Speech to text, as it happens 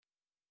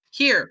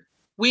Here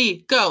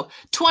we go.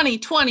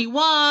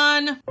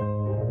 2021.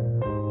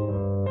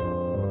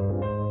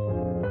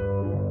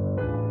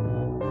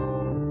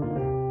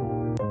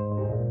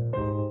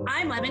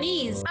 I'm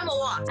Lebanese. I'm a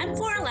lot. I'm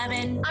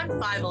 4'11". I'm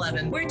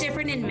 5'11". We're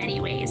different in many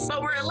ways,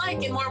 But we're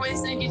alike in more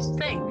ways than you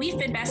think. we've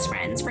been best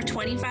friends for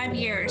 25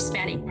 years,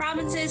 spanning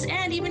provinces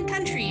and even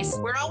countries.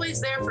 We're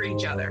always there for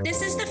each other.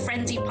 This is the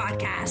Frenzy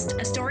Podcast,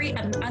 a story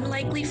of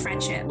unlikely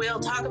friendship. We'll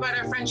talk about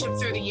our friendship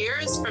through the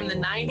years, from the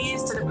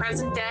 90s to the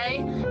present day,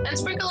 and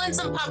sprinkle in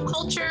some pop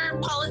culture,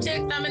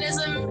 politics,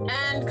 feminism,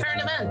 and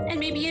current events. And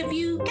maybe a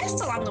few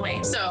guests along the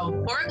way.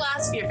 So pour a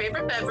glass of your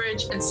favorite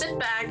beverage and sit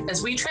back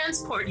as we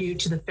transport you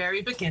to the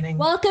very beginning.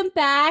 Welcome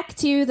back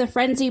to the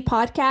Frenzy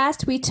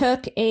Podcast. We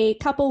took a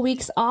couple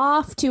weeks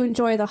off to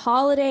enjoy the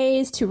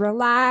holidays, to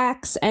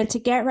relax, and to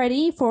get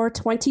ready for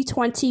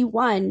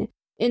 2021.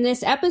 In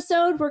this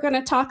episode, we're going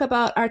to talk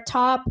about our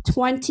top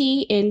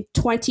 20 in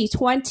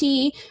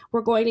 2020.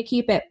 We're going to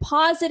keep it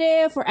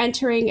positive. We're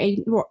entering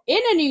in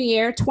a new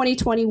year,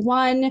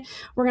 2021.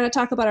 We're going to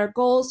talk about our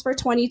goals for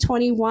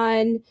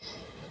 2021.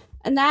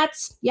 And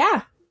that's,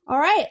 all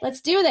right,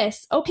 let's do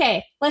this.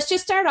 Okay, let's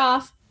just start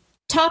off.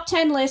 Top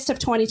 10 list of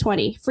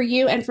 2020 for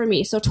you and for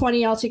me. So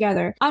 20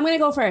 altogether. I'm going to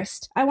go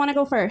first. I want to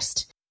go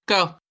first.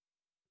 Go.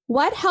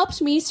 What helped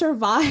me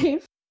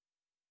survive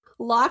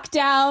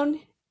lockdown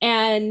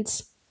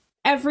and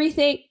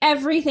everything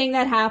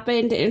that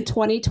happened in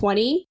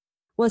 2020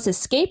 was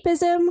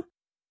escapism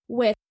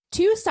with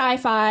two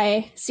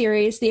sci-fi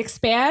series, The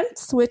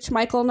Expanse, which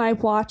Michael and I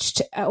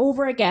watched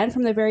over again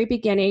from the very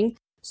beginning.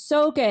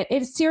 So good.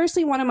 It's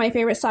seriously one of my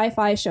favorite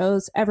sci-fi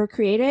shows ever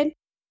created.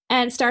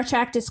 And Star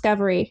Trek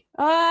Discovery.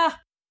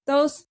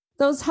 Those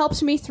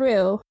helped me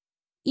through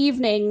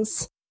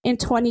evenings in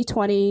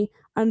 2020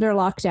 under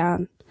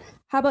lockdown.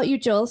 How about you,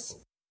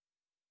 Jules?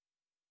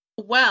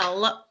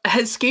 Well,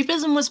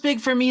 escapism was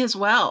big for me as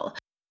well.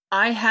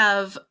 I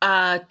have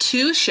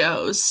two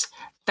shows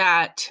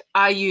that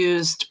I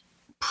used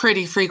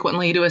pretty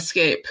frequently to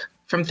escape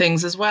from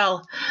things as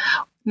well.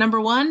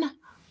 Number one,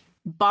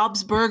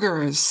 Bob's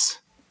Burgers,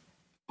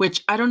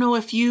 which I don't know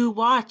if you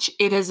watch.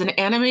 It is an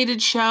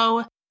animated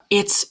show.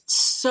 It's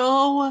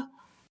so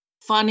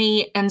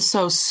funny and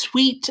so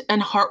sweet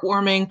and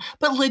heartwarming,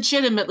 but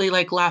legitimately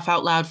like laugh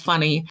out loud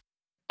funny.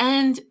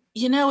 And,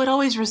 it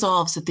always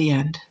resolves at the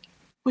end,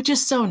 which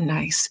is so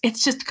nice.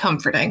 It's just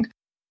comforting.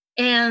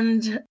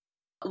 And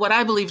what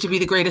I believe to be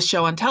the greatest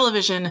show on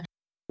television,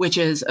 which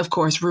is, of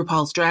course,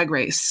 RuPaul's Drag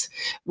Race,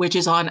 which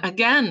is on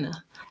again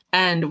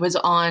and was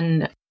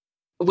on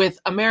with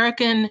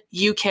American,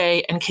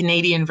 UK, and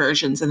Canadian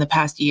versions in the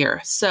past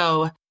year.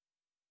 So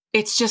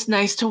it's just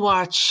nice to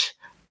watch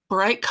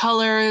bright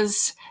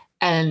colors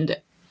and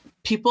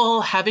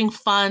people having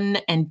fun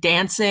and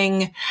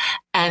dancing.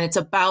 And it's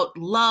about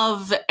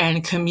love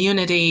and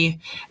community.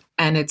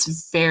 And it's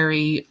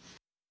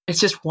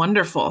just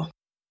wonderful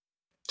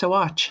to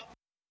watch.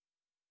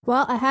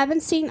 Well, I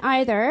haven't seen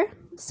either.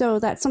 So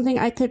that's something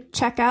I could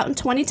check out in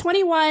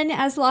 2021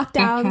 as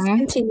lockdowns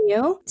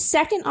continue.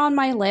 Second on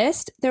my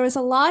list, there was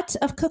a lot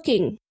of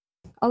cooking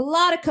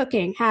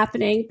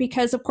happening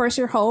because, of course,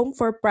 you're home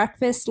for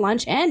breakfast,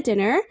 lunch, and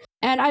dinner.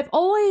 And I've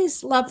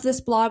always loved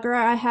this blogger.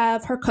 I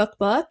have her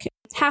cookbook,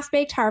 Half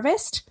Baked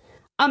Harvest.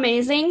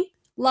 Amazing.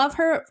 Love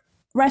her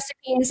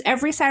recipes.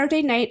 Every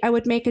Saturday night, I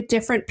would make a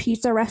different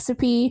pizza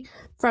recipe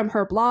from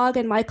her blog.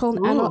 And Michael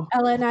and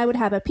Ella and I would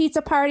have a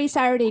pizza party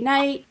Saturday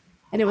night.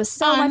 And it was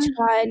so much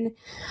fun.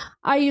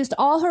 I used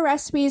all her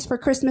recipes for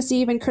Christmas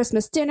Eve and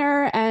Christmas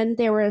dinner, and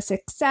they were a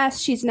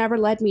success. She's never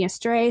led me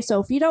astray.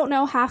 So if you don't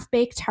know Half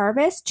Baked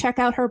Harvest, check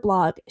out her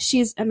blog.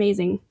 She's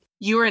amazing.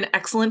 You are an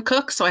excellent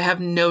cook, so I have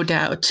no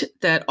doubt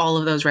that all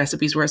of those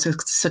recipes were a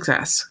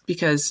success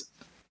because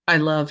I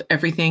love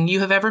everything you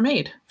have ever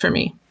made for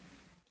me.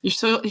 You're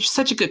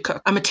such a good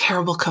cook. I'm a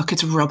terrible cook.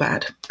 It's real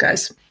bad,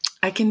 guys.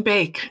 I can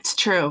bake. It's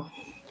true.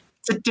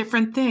 It's a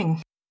different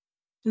thing.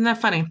 Isn't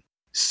that funny?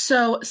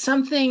 So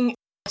something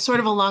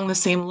sort of along the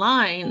same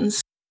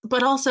lines,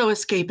 but also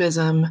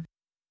escapism,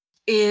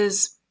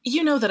 is,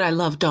 that I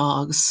love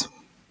dogs.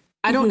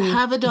 I don't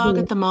have a dog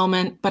at the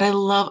moment, but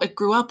I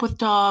grew up with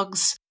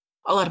dogs.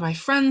 A lot of my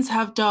friends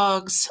have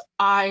dogs.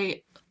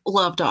 I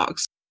love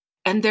dogs.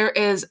 And there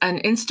is an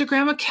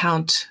Instagram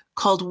account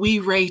called We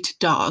Rate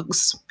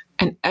Dogs.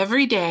 And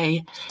every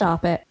day,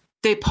 Stop it.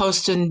 They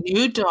post a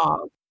new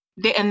dog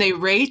and they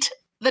rate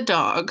the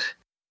dog.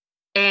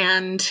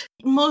 And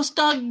most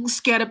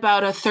dogs get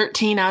about a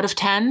 13 out of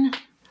 10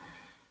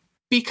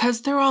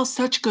 because they're all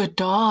such good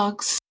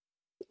dogs.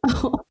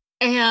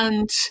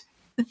 And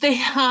they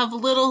have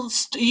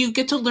you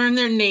get to learn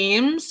their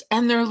names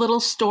and their little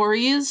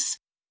stories.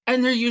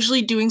 And they're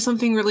usually doing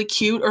something really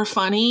cute or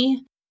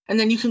funny. And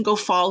then you can go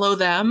follow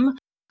them.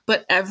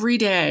 But every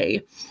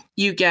day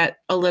you get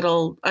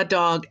a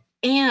dog.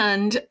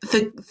 And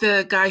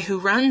the guy who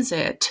runs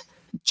it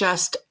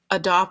just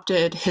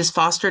adopted his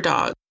foster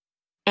dog.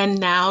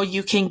 And now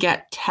you can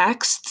get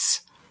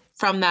texts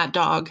from that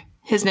dog.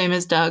 His name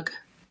is Doug.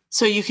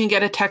 So you can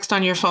get a text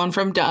on your phone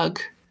from Doug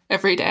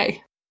every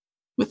day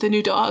with the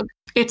new dog.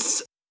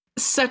 It's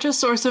such a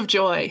source of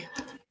joy.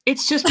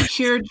 It's just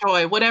pure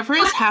joy. Whatever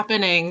is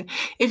happening,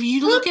 if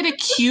you look at a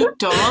cute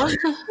dog,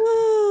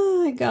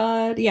 oh my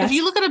God, yes. If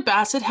you look at a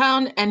basset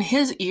hound and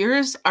his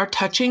ears are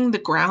touching the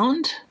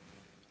ground,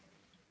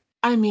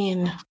 I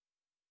mean,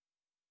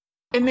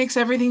 it makes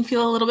everything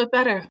feel a little bit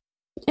better.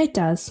 It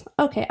does.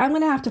 Okay, I'm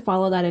going to have to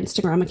follow that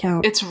Instagram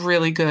account. It's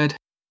really good.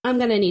 I'm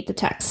going to need the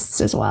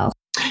texts as well.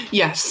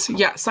 Yes,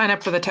 yeah, sign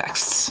up for the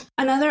texts.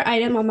 Another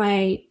item on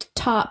my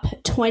top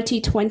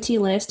 2020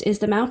 list is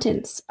the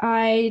mountains.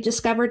 I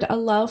discovered a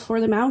love for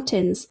the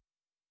mountains.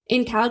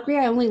 In Calgary,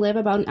 I only live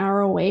about an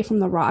hour away from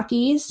the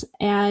Rockies,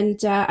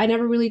 and I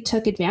never really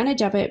took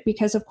advantage of it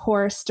because, of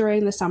course,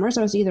 during the summers,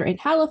 I was either in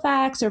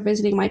Halifax or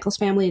visiting Michael's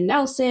family in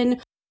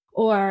Nelson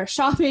or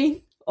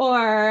shopping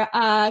or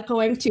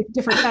going to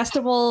different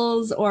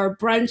festivals or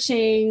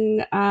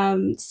brunching.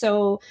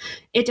 So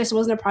it just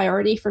wasn't a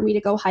priority for me to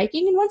go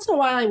hiking. And once in a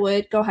while, I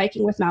would go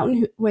hiking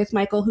with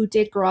Michael, who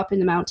did grow up in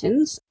the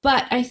mountains.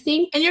 But I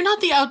think... And you're not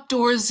the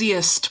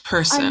outdoorsiest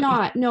person. I'm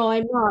not. No,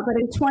 I'm not. But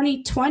in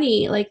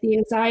 2020, like, the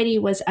anxiety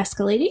was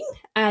escalating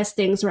as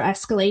things were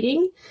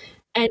escalating.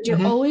 And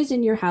you're always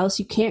in your house.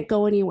 You can't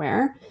go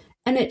anywhere.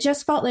 And it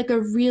just felt like a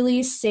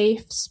really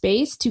safe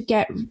space to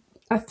get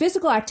a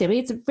physical activity.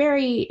 It's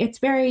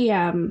very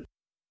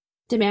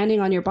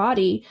demanding on your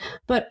body,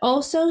 but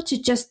also to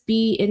just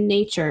be in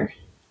nature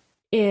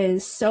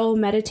is so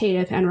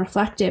meditative and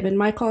reflective. And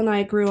Michael and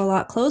I grew a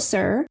lot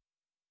closer.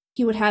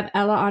 He would have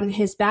Ella on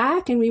his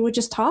back and we would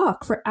just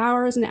talk for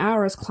hours and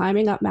hours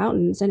climbing up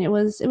mountains. And it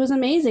was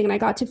amazing. And I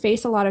got to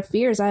face a lot of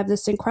fears. I have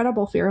this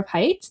incredible fear of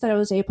heights that I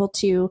was able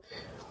to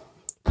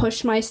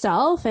push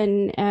myself,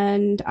 and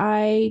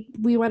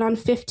we went on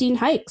 15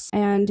 hikes,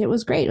 and it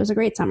was great. It was a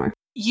great summer.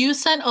 You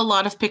sent a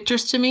lot of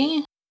pictures to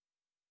me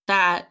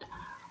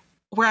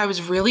where I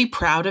was really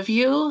proud of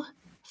you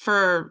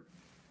for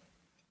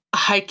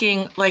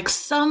hiking like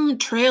some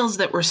trails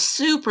that were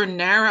super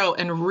narrow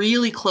and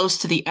really close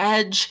to the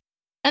edge.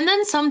 And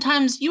then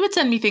sometimes you would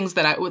send me things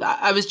that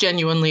I was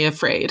genuinely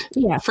afraid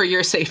for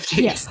your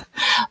safety. Yes.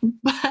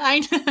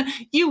 But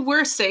you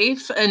were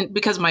safe, and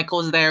because Michael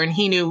was there and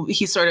he knew,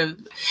 he sort of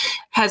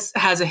has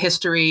a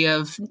history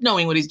of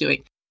knowing what he's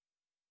doing.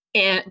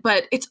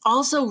 But it's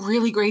also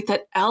really great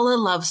that Ella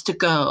loves to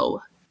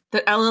go,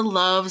 that Ella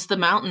loves the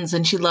mountains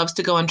and she loves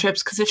to go on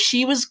trips. Because if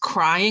she was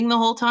crying the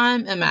whole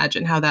time,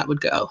 imagine how that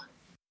would go.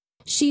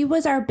 She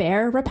was our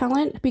bear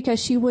repellent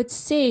because she would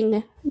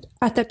sing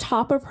at the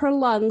top of her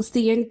lungs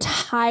the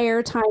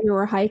entire time we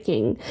were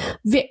hiking.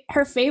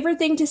 Her favorite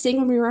thing to sing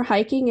when we were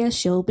hiking is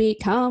 "She'll be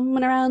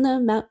coming around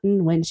the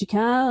mountain when she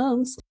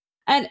comes."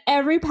 And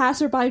every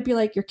passerby would be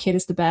like, "Your kid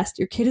is the best.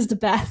 Your kid is the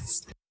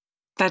best."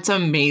 That's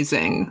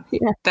amazing.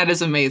 Yeah. That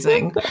is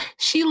amazing.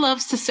 She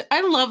loves to sing.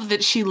 I love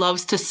that she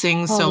loves to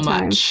sing so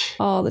much.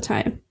 All the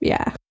time.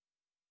 Yeah.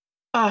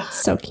 Oh,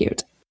 so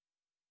cute.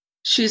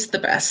 She's the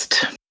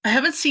best. I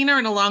haven't seen her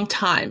in a long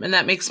time, and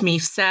that makes me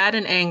sad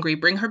and angry.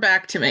 Bring her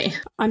back to me.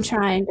 I'm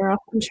trying, girl.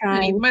 I'm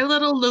trying. My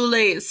little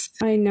Lulis.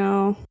 I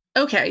know.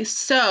 Okay,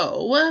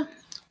 so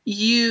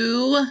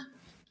you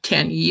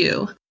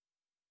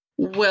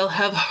will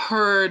have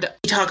heard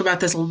me talk about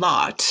this a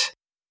lot.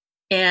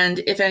 And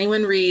if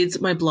anyone reads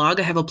my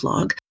blog, I have a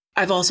blog.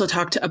 I've also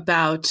talked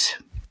about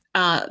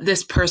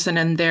this person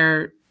and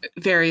their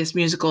various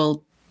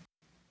musical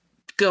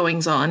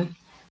goings on.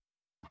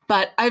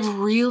 But I've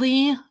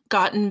really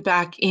gotten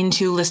back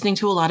into listening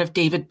to a lot of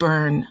David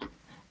Byrne,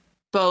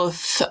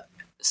 both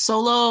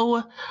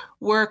solo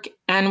work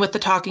and with the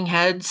Talking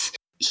Heads.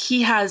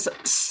 He has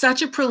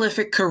such a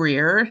prolific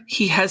career.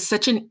 He has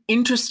such an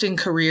interesting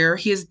career.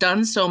 He has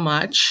done so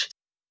much.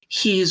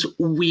 He's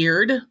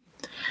weird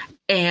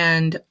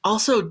and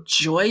also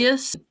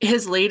joyous.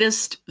 His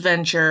latest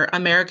venture,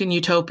 American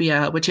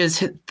Utopia, which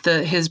is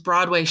his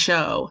Broadway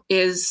show,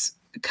 is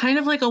kind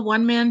of like a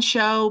one-man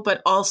show,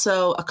 but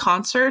also a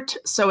concert.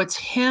 So it's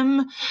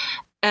him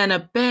and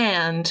a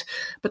band,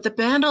 but the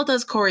band all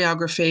does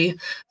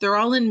choreography. They're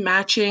all in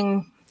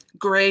matching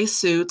gray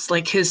suits,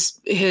 like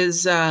his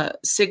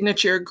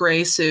signature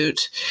gray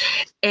suit.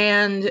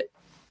 And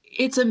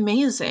it's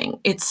amazing.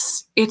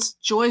 It's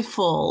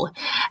joyful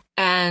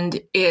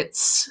and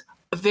it's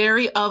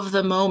very of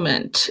the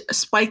moment.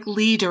 Spike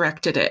Lee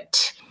directed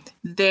it.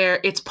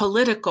 It's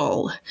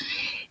political.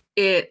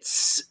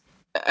 It's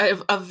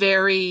a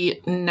very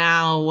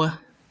now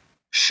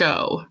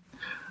show.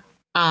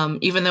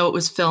 Even though it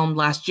was filmed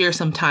last year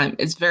sometime,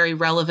 it's very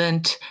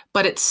relevant,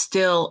 but it's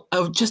still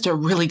just a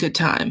really good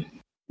time.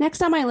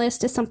 Next on my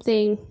list is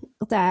something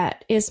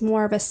that is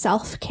more of a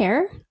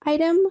self-care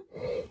item.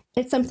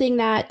 It's something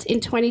that in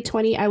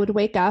 2020 I would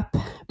wake up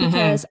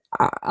because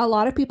a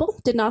lot of people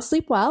did not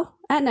sleep well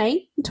at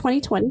night in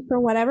 2020 for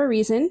whatever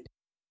reason.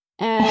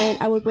 And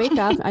I would wake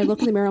up, I look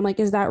in the mirror, I'm like,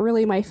 is that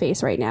really my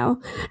face right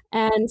now?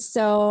 And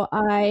so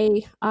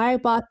I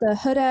bought the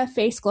Huda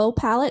Face Glow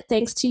palette,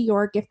 thanks to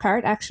your gift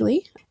card,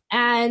 actually.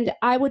 And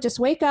I would just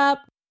wake up,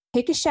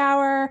 take a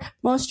shower,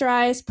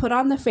 moisturize, put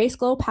on the Face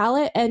Glow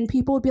palette, and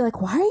people would be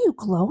like, why are you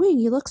glowing?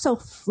 You look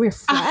so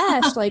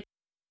refreshed. Like,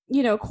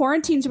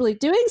 quarantine's really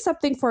doing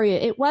something for you.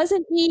 It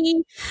wasn't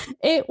me.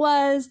 It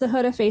was the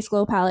Huda Face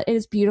Glow palette. It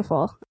is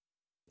beautiful.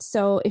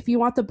 So if you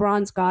want the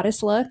bronze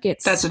goddess look,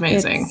 that's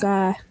amazing.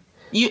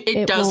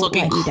 It does look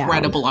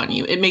incredible on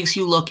you. It makes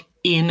you look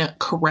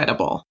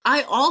incredible.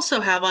 I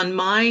also have on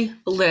my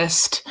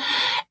list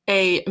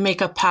a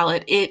makeup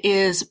palette. It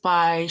is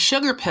by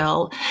Sugar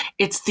Pill.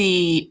 It's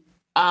the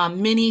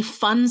mini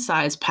fun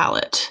size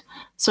palette.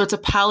 So it's a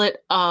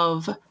palette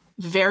of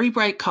very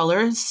bright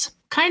colors,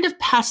 kind of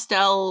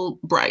pastel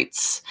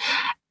brights.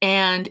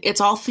 And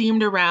it's all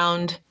themed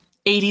around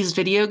 80s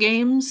video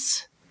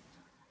games.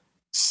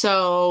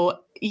 So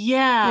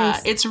yeah,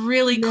 nice. It's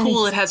really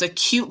cool. Nice. It has a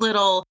cute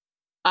little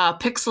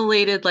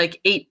pixelated like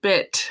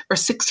 8-bit or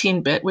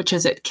 16-bit, which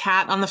is it,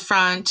 cat on the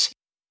front.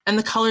 And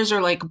the colors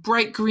are like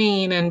bright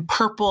green and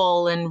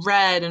purple and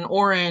red and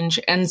orange.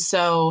 And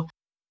so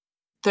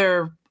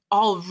they're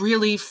all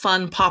really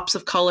fun pops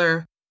of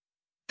color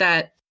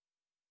that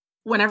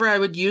whenever I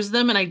would use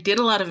them, and I did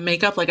a lot of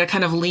makeup, like I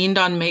kind of leaned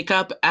on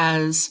makeup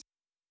as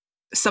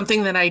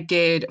something that I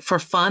did for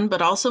fun,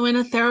 but also in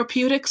a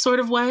therapeutic sort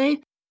of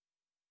way.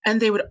 And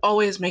they would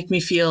always make me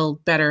feel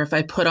better if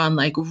I put on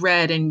like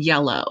red and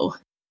yellow.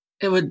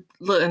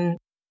 And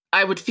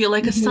I would feel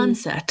like a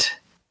sunset.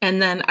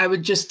 And then I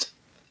would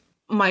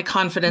my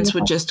confidence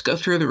would just go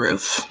through the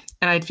roof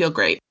and I'd feel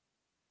great.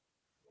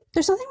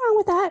 There's nothing wrong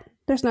with that.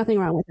 There's nothing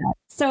wrong with that.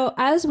 So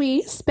as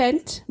we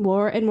spent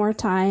more and more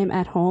time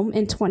at home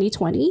in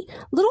 2020,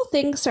 little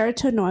things started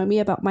to annoy me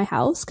about my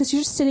house because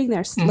you're just sitting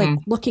there like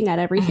looking at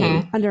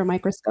everything under a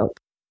microscope.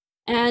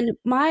 And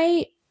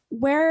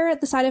where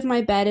the side of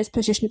my bed is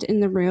positioned in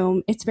the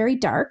room, it's very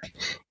dark.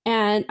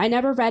 And I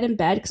never read in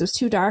bed because it was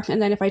too dark.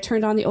 And then if I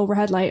turned on the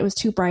overhead light, it was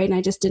too bright and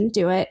I just didn't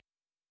do it.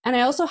 And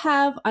I also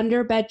have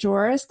under bed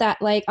drawers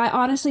that like I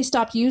honestly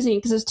stopped using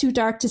because it was too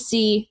dark to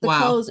see the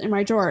clothes in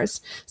my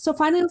drawers. So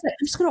finally I was like,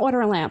 I'm just going to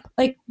order a lamp.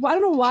 Like, I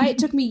don't know why it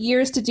took me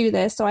years to do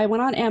this. So I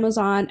went on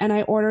Amazon and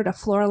I ordered a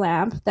floor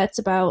lamp that's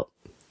about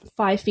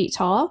 5 feet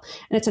tall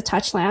and it's a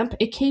touch lamp.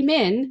 It came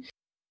in.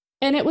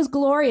 And it was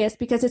glorious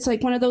because it's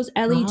like one of those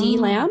LED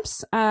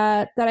lamps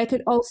that I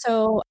could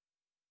also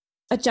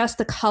adjust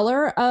the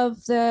color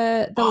of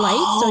the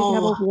light. So you can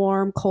have a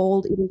warm,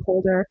 cold, even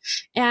colder,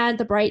 and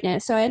the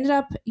brightness. So I ended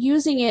up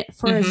using it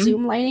for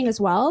Zoom lighting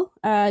as well,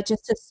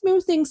 just to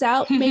smooth things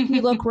out, make me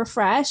look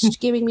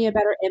refreshed, giving me a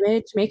better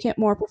image, make it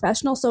more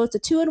professional. So it's a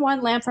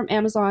 2-in-1 lamp from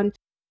Amazon.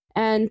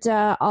 And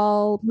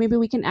maybe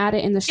we can add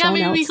it in the show notes.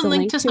 Yeah, maybe we can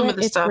link to some of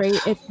the stuff.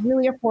 It's great. It's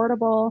really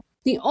affordable.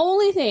 The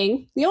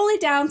only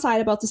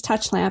downside about this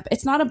touch lamp,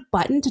 it's not a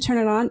button to turn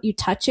it on. You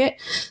touch it.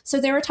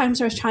 So there were times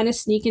where I was trying to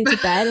sneak into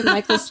bed and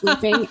Mike was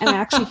sleeping and I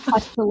actually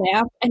touched the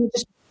lamp and it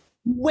just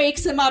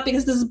wakes him up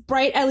because this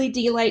bright LED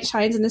light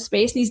shines in his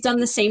face and he's done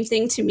the same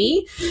thing to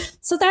me.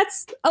 So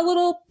that's a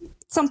little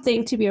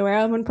something to be aware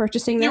of when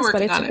purchasing this,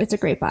 but it's a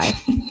great buy.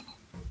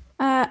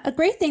 A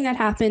great thing that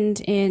happened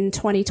in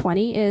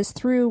 2020 is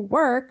through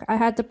work, I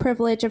had the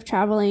privilege of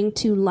traveling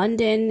to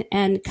London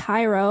and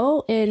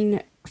Cairo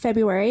in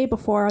February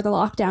before the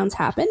lockdowns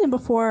happened and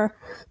before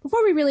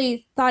we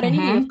really thought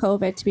anything of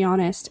COVID, to be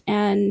honest.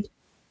 And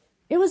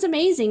it was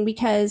amazing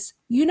because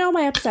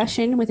my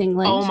obsession with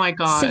England. Oh my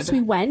God. Since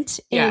we went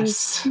in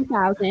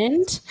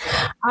 2000,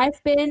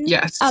 I've been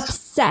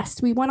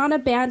obsessed. We went on a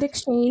band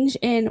exchange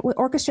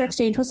orchestra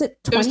exchange. Was it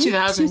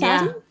 2000?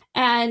 Yeah.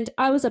 And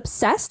I was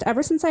obsessed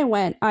ever since I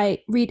went.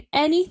 I read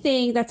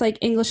anything that's like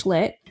English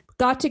lit.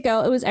 Got to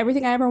go. It was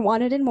everything I ever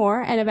wanted and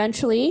more. And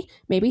eventually,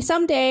 maybe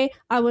someday,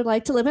 I would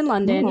like to live in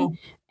London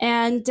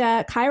and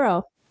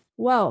Cairo.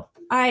 Whoa.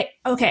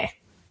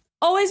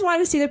 Always wanted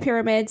to see the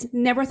pyramids.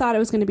 Never thought it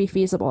was going to be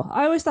feasible.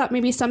 I always thought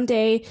maybe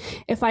someday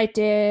if I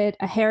did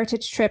a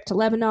heritage trip to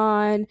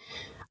Lebanon,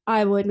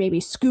 I would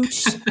maybe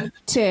scooch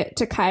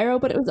to Cairo.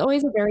 But it was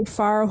always a very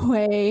far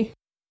away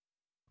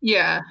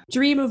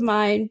dream of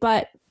mine.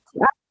 But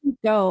to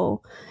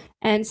go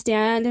and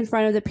stand in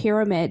front of the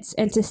pyramids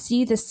and to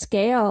see the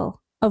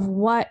scale of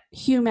what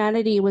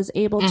humanity was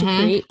able to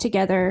create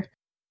together,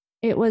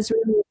 it was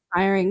really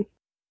inspiring.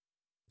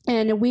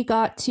 And we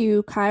got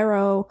to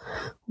Cairo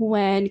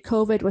when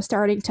COVID was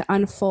starting to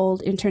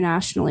unfold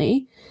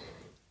internationally.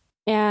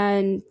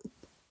 And,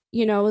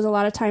 it was a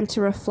lot of time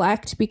to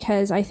reflect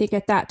because I think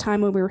at that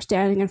time when we were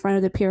standing in front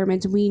of the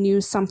pyramids, we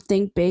knew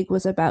something big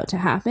was about to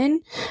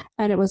happen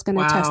and it was going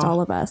to test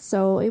all of us.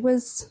 So it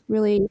was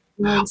really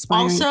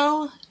inspiring.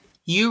 Also,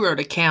 you rode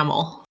a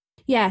camel.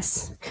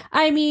 Yes.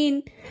 I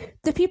mean,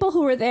 the people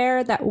who were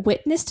there that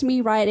witnessed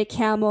me ride a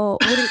camel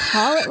wouldn't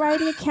call it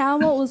riding a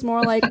camel. It was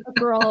more like a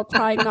girl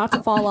trying not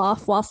to fall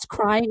off whilst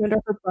crying under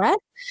her breath.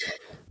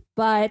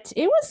 But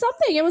it was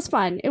something. It was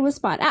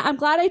fun. I'm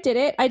glad I did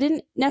it. I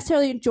didn't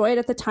necessarily enjoy it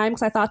at the time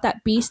because I thought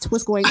that beast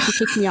was going to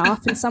kick me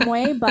off in some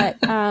way. But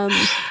we'll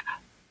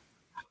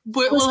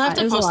have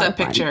to post that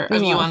picture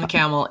of you on the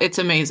camel. It's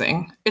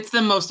amazing. It's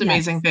the most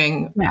amazing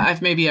thing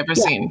I've maybe ever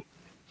seen.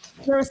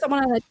 There was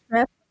someone on the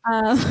trip,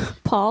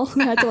 Paul,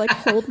 who had to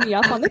hold me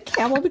up on the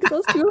camel because I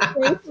was too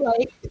afraid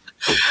to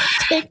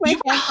take my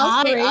hand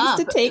off the reins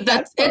to take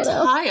that photo. It's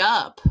high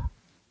up.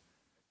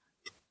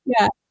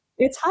 Yeah.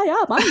 It's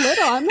high up. I'm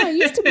little. I'm not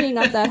used to being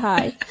up that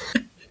high.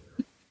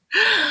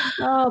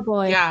 Oh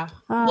boy. Yeah.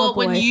 Oh, well,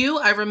 boy.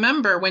 I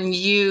remember when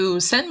you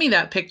sent me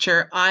that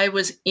picture, I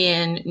was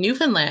in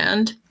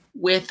Newfoundland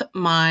with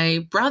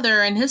my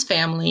brother and his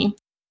family.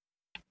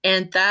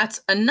 And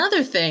that's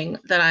another thing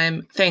that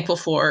I'm thankful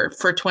for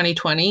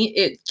 2020.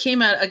 It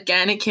came out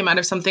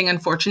of something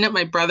unfortunate.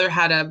 My brother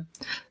had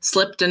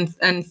slipped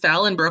and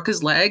fell and broke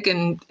his leg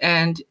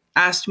and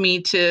asked me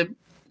to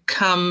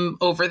come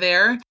over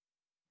there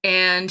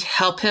and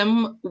help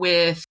him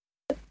with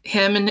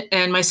him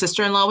and my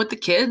sister-in-law with the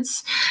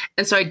kids.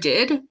 And so I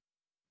did.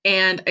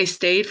 And I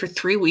stayed for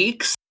 3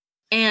 weeks.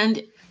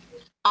 And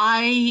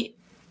I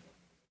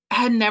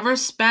had never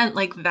spent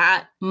like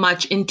that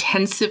much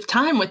intensive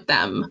time with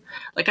them.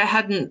 Like I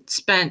hadn't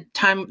spent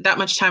that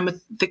much time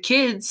with the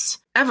kids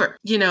ever,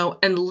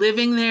 and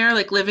living there,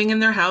 like living in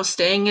their house,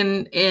 staying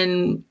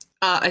in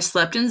I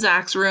slept in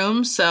Zach's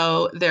room.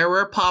 So there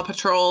were Paw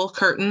Patrol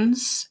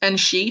curtains and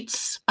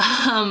sheets.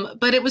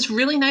 But it was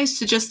really nice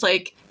to just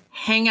like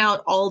hang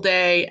out all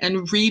day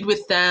and read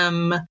with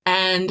them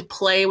and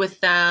play with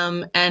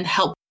them and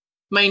help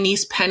my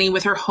niece Penny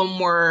with her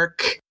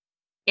homework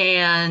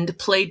and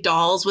play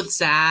dolls with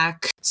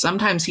Zach.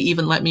 Sometimes he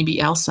even let me be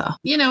Elsa,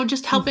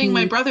 just helping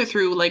my brother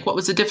through like what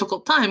was a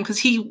difficult time because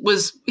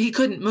he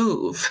couldn't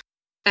move.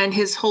 And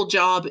his whole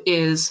job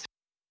is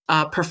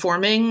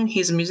performing.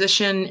 He's a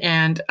musician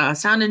and a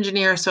sound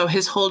engineer. So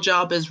his whole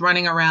job is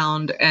running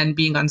around and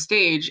being on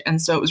stage. And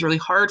so it was really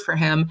hard for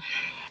him.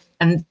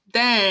 And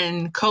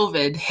then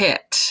COVID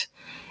hit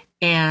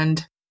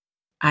and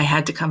I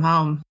had to come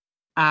home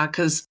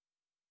because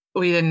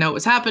we didn't know what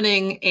was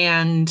happening.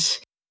 And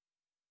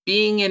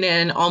being in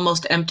an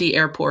almost empty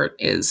airport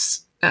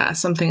is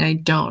something I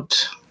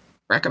don't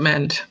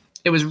recommend.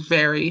 It was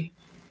very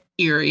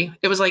eerie.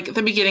 It was like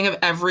the beginning of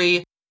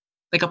every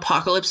like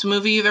apocalypse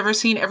movie you've ever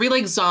seen, every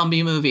like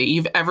zombie movie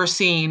you've ever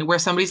seen where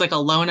somebody's like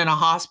alone in a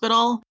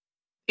hospital.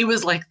 It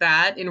was like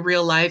that in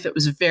real life. It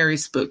was very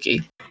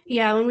spooky.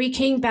 Yeah, when we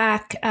came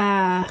back,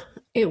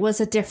 it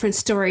was a different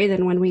story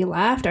than when we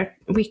left.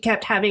 We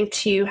kept having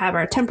to have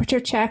our temperature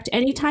checked.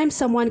 Anytime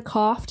someone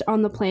coughed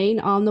on the plane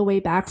on the way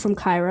back from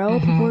Cairo,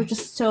 people were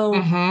just so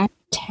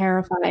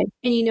terrified.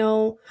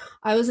 And,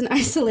 I was in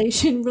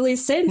isolation really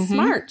since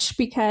March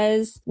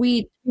because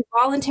we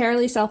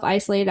voluntarily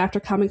self-isolated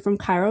after coming from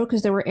Cairo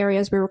because there were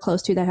areas we were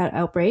close to that had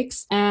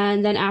outbreaks.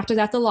 And then after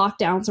that, the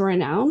lockdowns were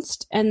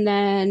announced. And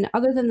then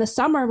other than the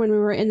summer when we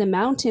were in the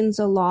mountains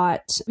a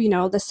lot,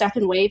 the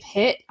second wave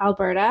hit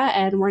Alberta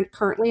and we're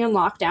currently in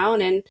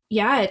lockdown. And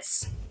yeah,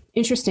 it's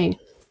interesting.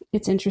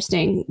 It's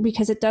interesting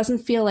because it doesn't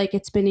feel like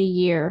it's been a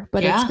year,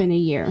 but it's been a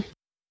year.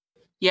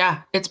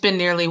 Yeah, it's been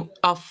nearly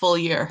a full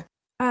year.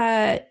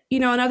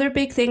 Another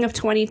big thing of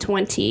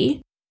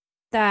 2020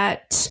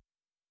 that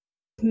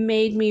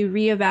made me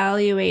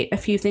reevaluate a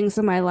few things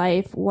in my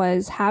life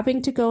was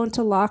having to go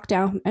into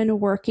lockdown and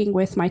working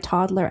with my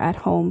toddler at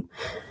home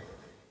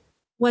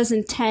was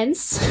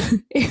intense.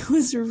 It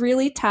was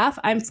really tough.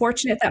 I'm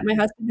fortunate that my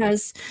husband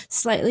has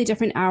slightly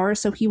different hours,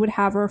 so he would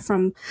have her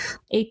from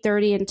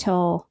 8:30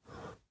 until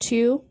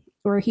 2,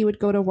 where he would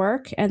go to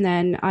work, and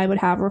then I would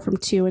have her from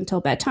 2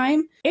 until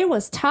bedtime. It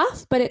was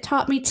tough, but it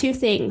taught me 2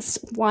 things.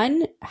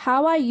 One,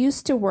 how I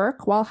used to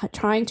work while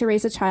trying to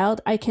raise a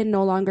child, I can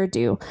no longer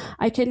do.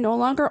 I can no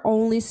longer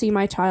only see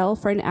my child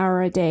for an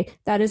hour a day.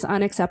 That is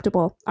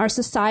unacceptable. Our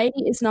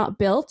society is not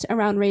built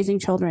around raising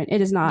children.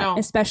 It is not,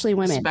 especially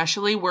women.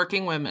 Especially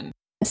working women.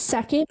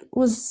 Second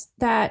was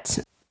that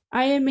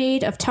I am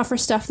made of tougher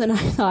stuff than I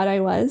thought I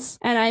was,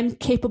 and I'm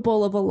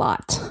capable of a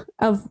lot,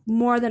 of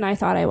more than I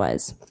thought I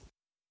was.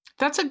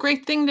 That's a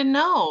great thing to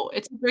know.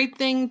 It's a great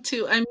thing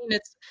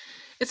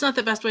it's not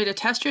the best way to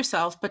test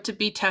yourself, but to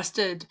be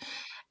tested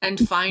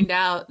and find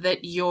out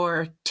that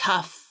you're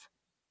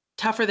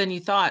tougher than you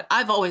thought.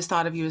 I've always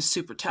thought of you as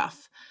super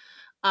tough.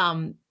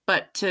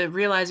 But to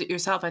realize it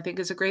yourself, I think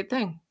is a great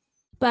thing.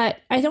 But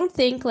I don't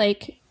think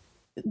like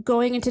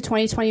going into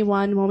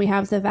 2021 when we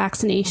have the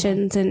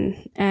vaccinations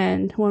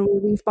and when we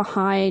leave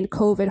behind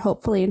COVID,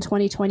 hopefully in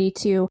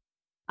 2022,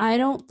 I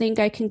don't think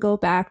I can go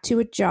back to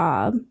a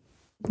job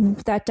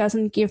that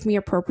doesn't give me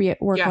appropriate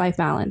work-life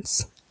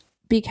balance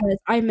because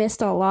I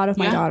missed a lot of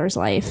my daughter's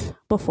life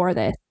before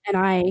this.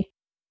 And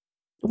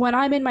when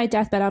I'm in my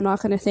deathbed, I'm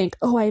not going to think,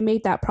 oh, I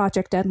made that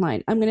project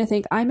deadline. I'm going to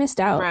think I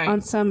missed out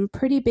on some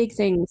pretty big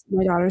things in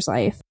my daughter's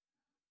life.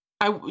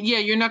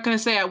 You're not going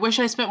to say, I wish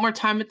I spent more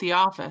time at the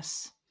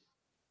office.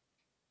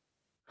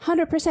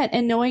 100%.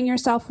 And knowing your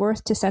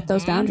self-worth to set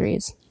those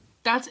boundaries.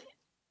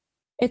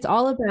 It's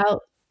all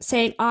about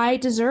saying, I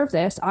deserve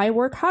this. I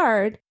work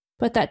hard.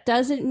 But that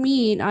doesn't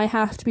mean I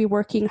have to be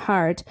working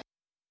hard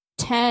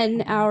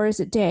 10 hours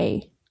a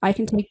day. I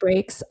can take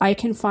breaks. I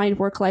can find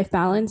work-life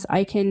balance.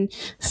 I can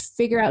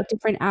figure out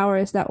different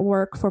hours that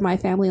work for my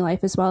family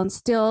life as well and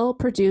still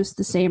produce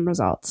the same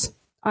results.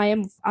 I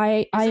am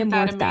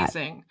worth that.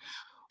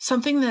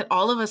 Something that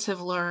all of us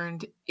have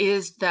learned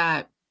is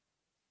that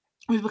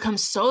we've become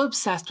so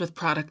obsessed with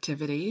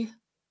productivity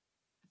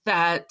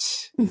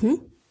that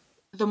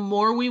the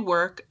more we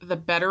work, the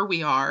better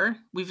we are.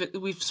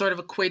 We've sort of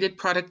equated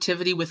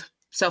productivity with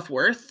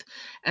self-worth,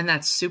 and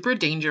that's super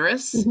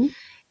dangerous. Mm-hmm.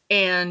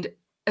 And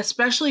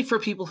especially for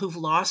people who've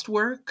lost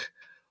work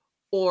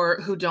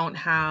or who don't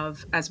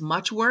have as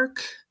much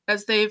work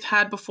as they've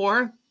had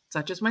before,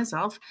 such as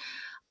myself,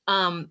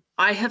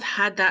 I have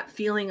had that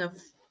feeling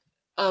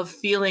of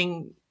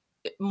feeling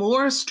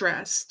more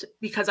stressed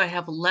because I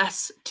have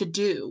less to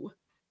do,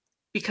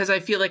 because I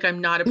feel like I'm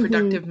not a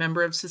productive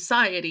member of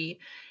society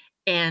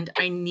and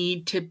I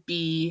need to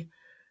be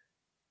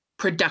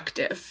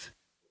productive.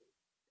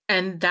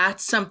 And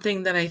that's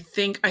something that I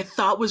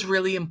thought was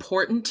really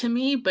important to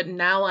me, but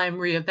now I'm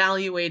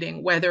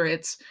reevaluating whether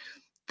it's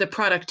the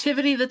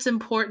productivity that's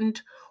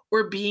important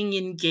or being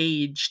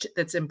engaged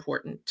that's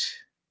important.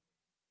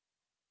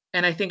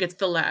 And I think it's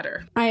the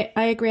latter. I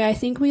agree. I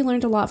think we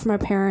learned a lot from our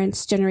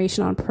parents'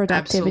 generation on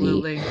productivity.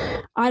 Absolutely.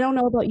 I don't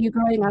know about you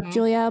growing up,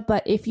 Julia,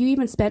 but if you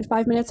even spent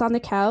 5 minutes on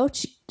the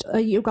couch,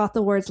 you got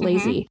the words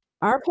lazy.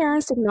 Our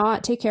parents did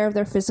not take care of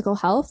their physical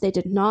health. They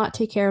did not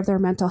take care of their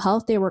mental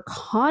health. They were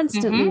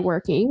constantly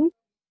working.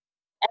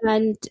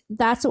 And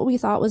that's what we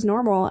thought was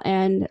normal.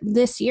 And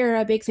this year,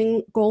 a big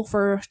goal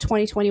for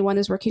 2021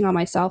 is working on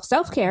myself,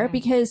 self-care,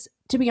 because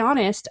to be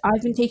honest,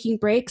 I've been taking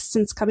breaks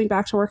since coming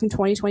back to work in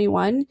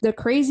 2021. The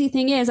crazy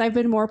thing is I've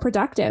been more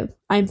productive.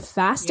 I'm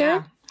faster.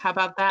 Yeah. How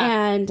about that?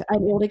 And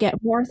I'm able to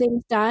get more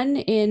things done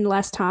in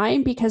less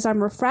time because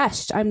I'm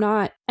refreshed. I'm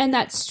not, and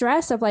that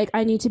stress of like,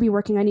 I need to be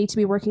working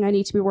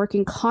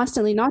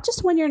constantly, not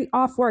just when you're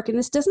off work. And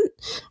this doesn't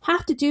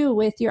have to do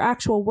with your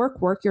actual work,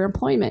 your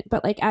employment,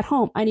 but like at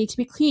home, I need to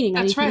be cleaning.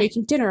 I need to be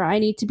making dinner. I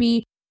need to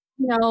be,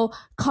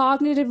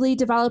 cognitively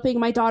developing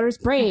my daughter's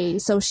brain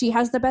so she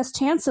has the best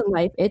chance in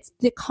life. It's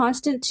the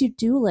constant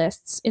to-do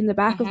lists in the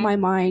back of my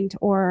mind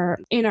or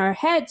in our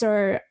heads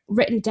or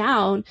written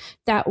down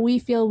that we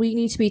feel we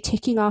need to be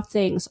ticking off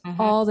things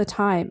all the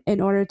time in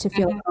order to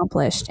feel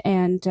accomplished.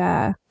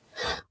 And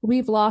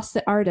we've lost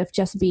the art of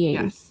just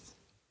being.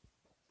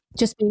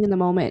 Just being in the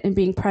moment and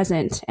being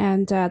present.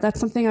 And that's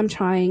something I'm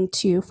trying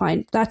to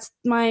find. That's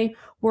my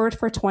word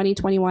for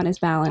 2021 is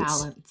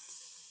balance.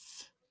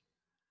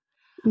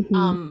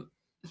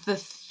 The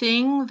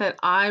thing that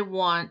I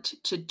want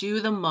to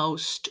do the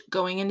most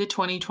going into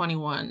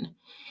 2021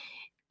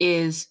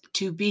 is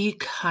to be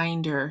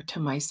kinder to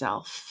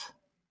myself.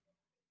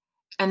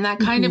 And that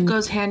kind of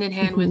goes hand in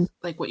hand with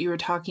like what you were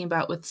talking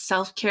about with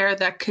self-care.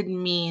 That could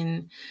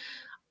mean,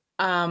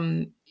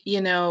 doing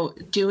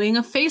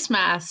a face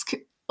mask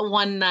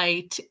one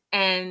night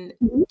and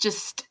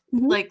just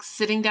like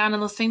sitting down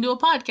and listening to a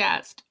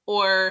podcast,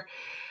 or,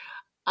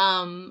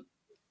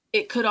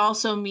 it could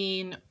also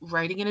mean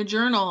writing in a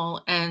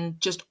journal and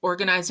just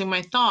organizing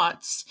my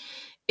thoughts.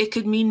 It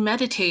could mean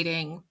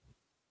meditating.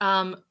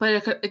 But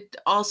it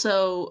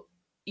also,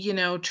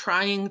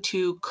 trying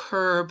to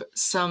curb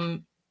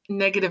some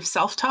negative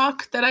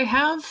self-talk that I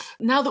have.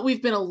 Now that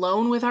we've been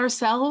alone with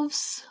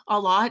ourselves a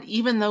lot,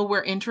 even though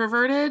we're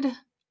introverted,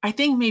 I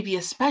think maybe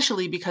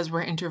especially because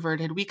we're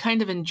introverted, we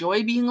kind of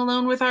enjoy being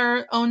alone with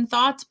our own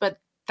thoughts,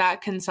 but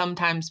that can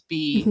sometimes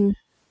be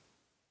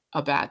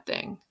a bad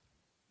thing.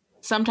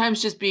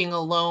 Sometimes just being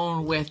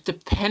alone with,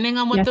 depending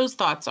on what those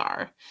thoughts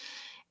are.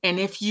 And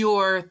if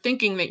you're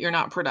thinking that you're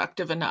not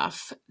productive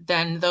enough,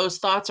 then those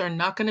thoughts are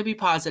not going to be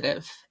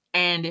positive.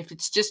 And if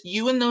it's just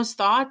you and those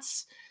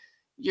thoughts,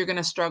 you're going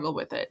to struggle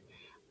with it.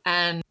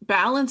 And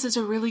balance is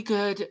a really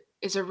good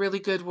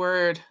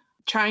word.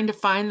 Trying to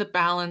find the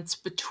balance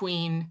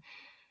between,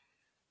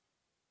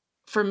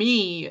 for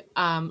me,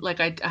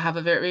 like I have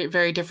a very,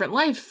 very different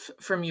life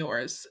from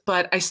yours,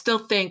 but I still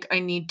think I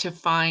need to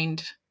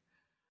find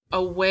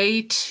a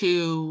way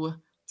to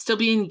still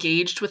be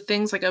engaged with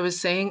things. Like I was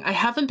saying, I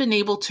haven't been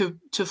able to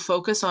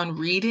focus on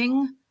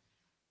reading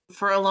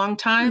for a long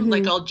time.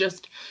 Like I'll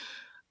just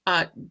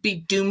be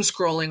doom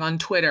scrolling on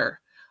Twitter,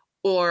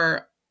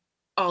 or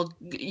I'll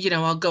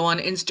go on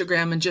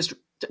Instagram and just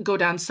go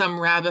down some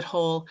rabbit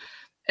hole.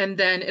 And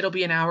then it'll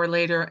be an hour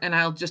later and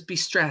I'll just be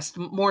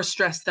more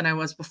stressed than I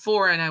was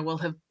before. And I will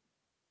have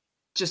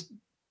just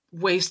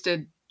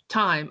wasted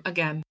time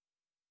again.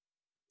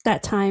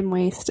 That time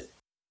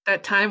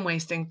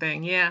wasting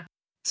thing. Yeah.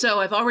 So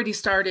I've already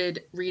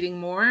started reading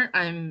more.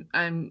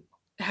 I'm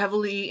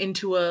heavily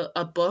into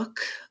a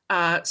book.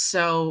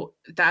 So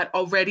that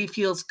already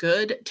feels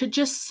good to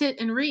just sit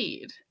and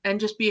read and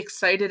just be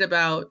excited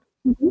about,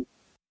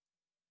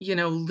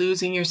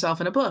 losing yourself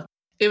in a book.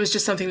 It was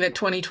just something that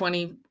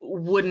 2020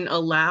 wouldn't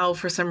allow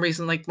for some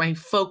reason. Like my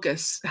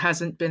focus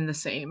hasn't been the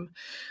same.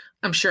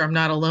 I'm sure I'm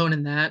not alone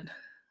in that.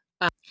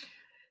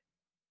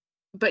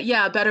 But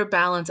yeah, a better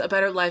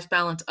life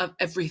balance of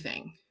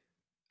everything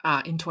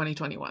in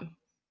 2021.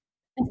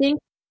 I think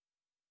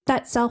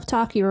that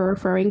self-talk you were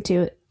referring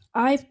to,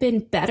 I've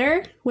been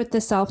better with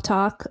the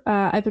self-talk.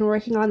 I've been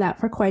working on that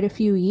for quite a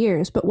few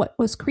years. But what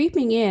was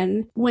creeping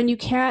in, when you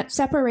can't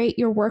separate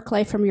your work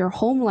life from your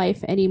home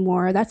life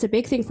anymore, that's a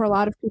big thing for a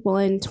lot of people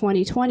in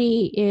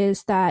 2020,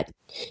 is that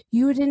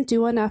you didn't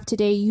do enough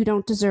today. You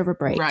don't deserve a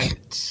break.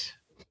 Right.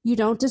 You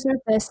don't deserve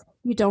this.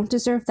 You don't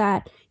deserve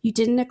that. You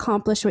didn't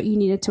accomplish what you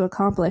needed to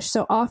accomplish.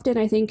 So often,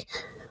 I think,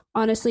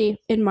 honestly,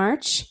 in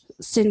March,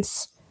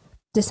 since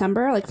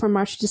December, like from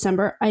March to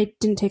December, I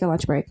didn't take a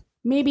lunch break.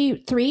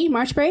 Maybe 3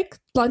 lunch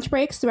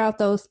breaks throughout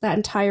that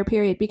entire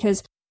period,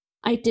 because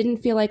I didn't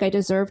feel like I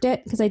deserved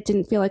it, because I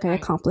didn't feel like I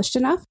accomplished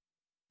enough.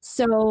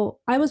 So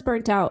I was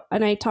burnt out,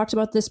 and I talked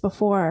about this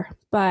before,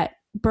 but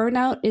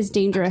burnout is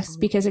dangerous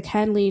because it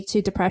can lead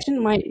to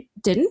depression. Mine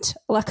didn't.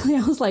 Luckily,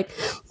 I was like,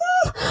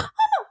 I'm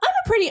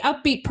a pretty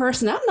upbeat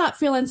person. I'm not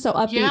feeling so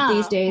upbeat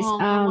these days.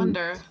 Well, I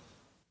wonder.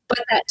 But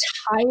that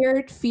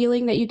tired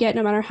feeling that you get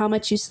no matter how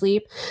much you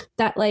sleep,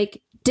 that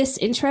like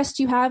disinterest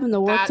you have in the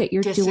work that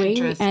you're doing,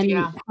 and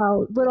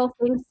how little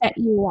things set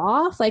you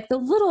off, like the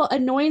little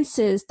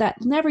annoyances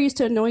that never used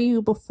to annoy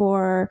you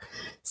before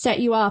set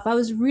you off. I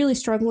was really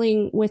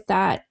struggling with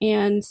that.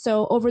 And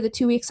so over the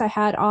 2 weeks I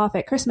had off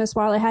at Christmas,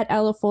 while I had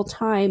Ella full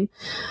time,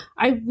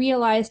 I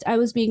realized I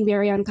was being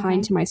very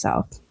unkind to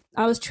myself.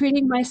 I was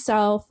treating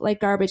myself like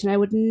garbage, and I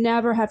would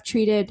never have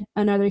treated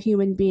another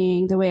human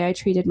being the way I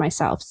treated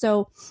myself.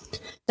 So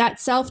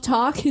that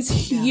self-talk is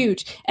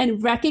huge.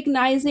 And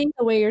recognizing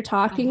the way you're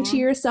talking to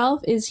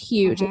yourself is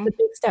huge. It's a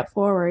big step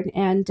forward.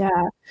 And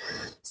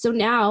so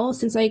now,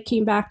 since I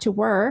came back to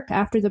work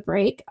after the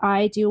break,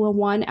 I do a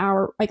 1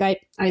 hour, like I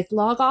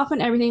log off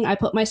and everything. I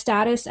put my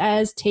status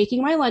as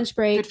taking my lunch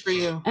break. Good for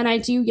you. And I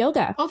do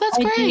yoga. Oh, that's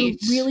great. I do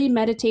really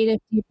meditative,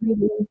 deep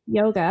breathing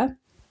yoga,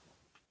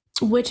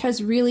 which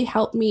has really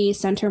helped me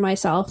center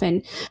myself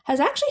and has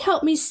actually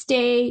helped me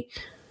stay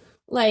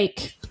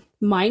like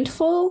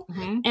mindful.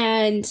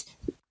 And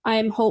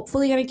I'm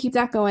hopefully going to keep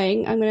that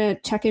going. I'm going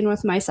to check in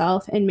with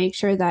myself and make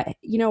sure that,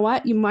 you know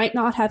what, you might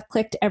not have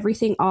clicked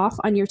everything off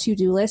on your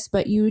to-do list,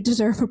 but you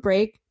deserve a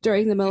break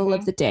during the middle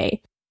of the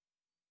day.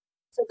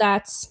 So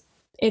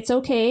it's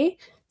okay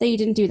that you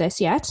didn't do this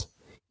yet.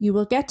 You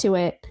will get to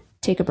it.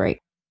 Take a break.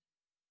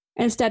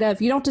 Instead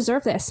of, you don't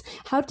deserve this.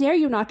 How dare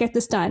you not get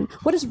this done?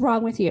 What is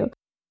wrong with you?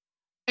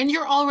 And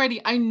you're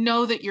already, I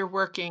know that you're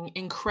working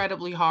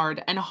incredibly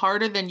hard, and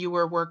harder than you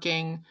were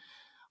working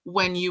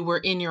when you were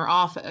in your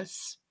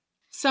office.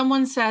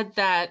 Someone said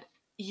that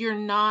you're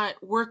not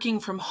working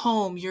from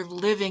home, you're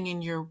living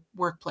in your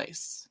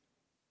workplace.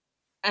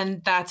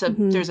 And that's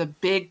there's a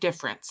big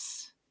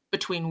difference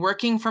between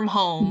working from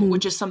home,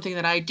 which is something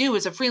that I do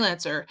as a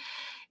freelancer,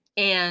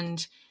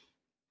 and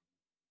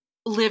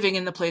living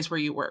in the place where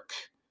you work.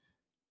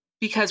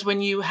 Because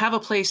when you have a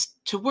place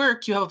to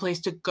work, you have a place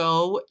to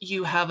go,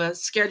 you have a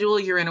schedule,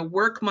 you're in a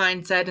work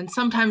mindset, and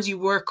sometimes you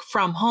work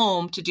from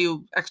home to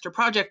do extra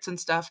projects and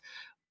stuff,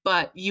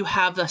 but you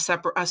have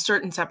a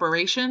certain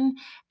separation,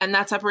 and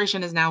that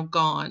separation is now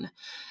gone.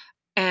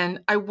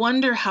 And I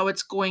wonder how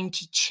it's going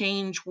to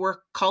change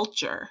work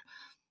culture,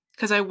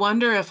 because I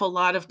wonder if a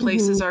lot of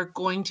places are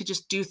going to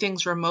just do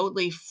things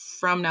remotely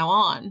from now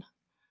on,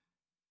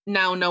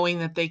 now knowing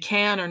that they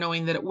can, or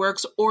knowing that it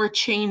works, or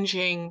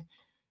changing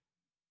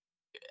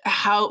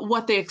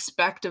what they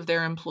expect of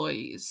their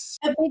employees.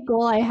 A big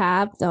goal I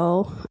have,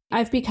 though,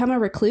 I've become a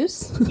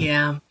recluse.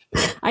 Yeah.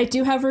 I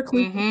do have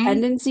recluse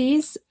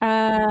tendencies.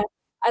 I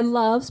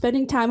love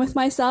spending time with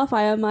myself.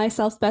 I am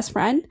myself's best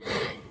friend.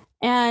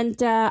 And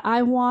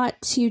I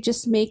want to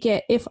just make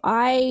it, if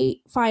I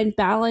find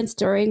balance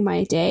during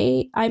my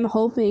day, I'm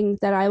hoping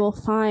that I will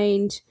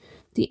find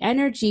the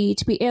energy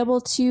to be able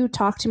to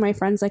talk to my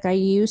friends like I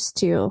used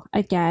to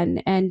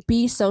again, and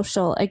be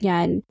social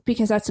again,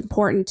 because that's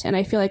important. And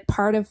I feel like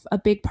a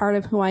big part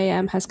of who I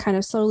am has kind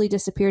of slowly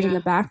disappeared in the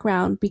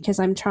background, because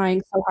I'm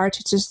trying so hard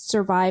to just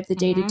survive the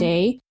day to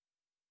day.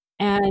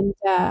 And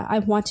I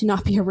want to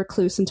not be a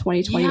recluse in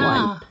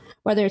 2021,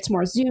 whether it's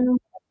more Zoom,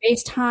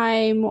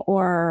 FaceTime,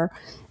 or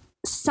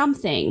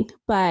something.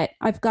 But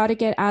I've got to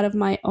get out of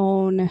my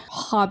own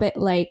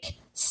Hobbit-like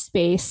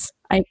space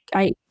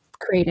I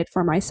created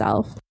for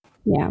myself.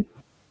 Yeah.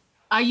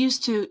 I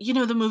used to,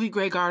 the movie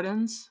Grey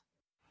Gardens?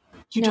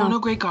 You don't know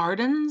Grey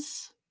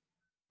Gardens?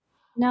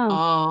 No.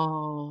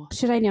 Oh.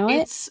 Should I know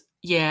it?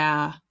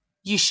 Yeah,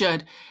 you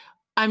should.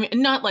 I mean,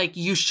 not like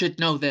you should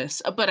know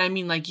this, but I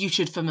mean like you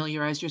should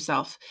familiarize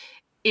yourself.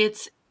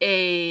 It's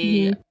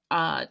a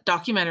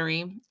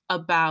documentary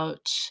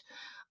about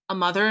a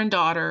mother and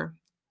daughter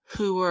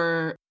who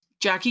were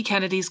Jackie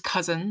Kennedy's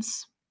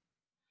cousins,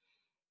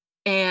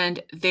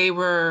 and they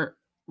were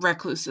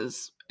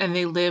recluses, and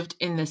they lived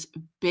in this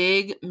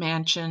big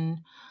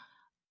mansion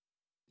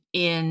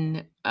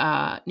in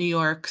New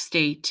York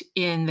State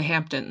in the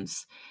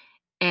Hamptons,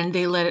 and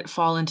they let it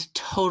fall into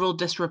total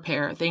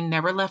disrepair. They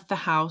never left the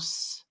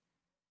house,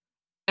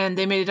 and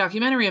they made a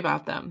documentary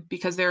about them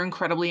because they're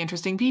incredibly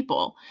interesting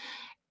people.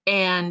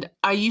 And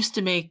I used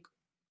to make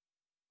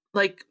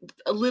like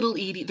a Little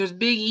Edie. There's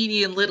Big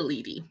Edie and Little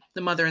Edie,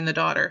 the mother and the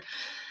daughter.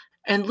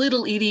 And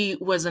Little Edie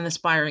was an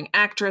aspiring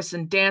actress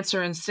and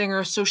dancer and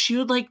singer. So she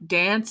would like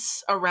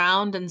dance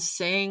around and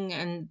sing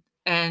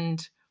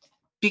and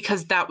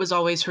because that was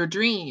always her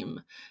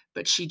dream.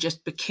 But she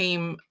just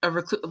became a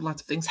recluse.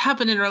 Lots of things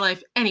happened in her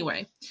life.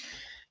 Anyway,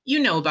 you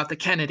know about the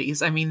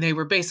Kennedys. I mean, they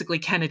were basically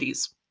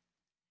Kennedys.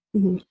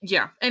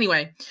 Yeah.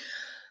 Anyway,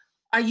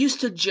 I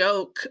used to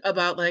joke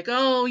about like,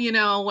 oh, you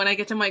know, when I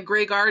get to my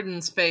Grey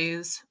Gardens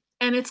phase,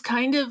 and it's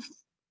kind of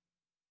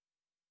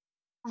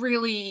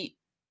really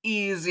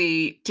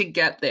easy to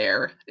get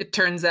there, it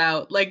turns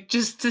out, like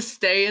just to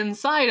stay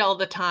inside all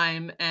the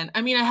time. And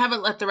I mean, I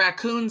haven't let the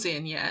raccoons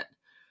in yet,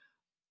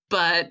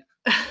 but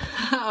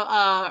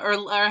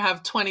or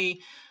have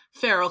 20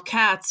 feral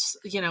cats,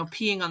 you know,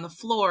 peeing on the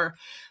floor.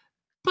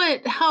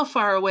 But how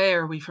far away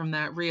are we from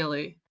that,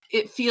 really?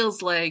 It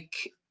feels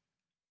like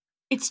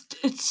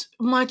it's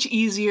much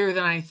easier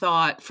than I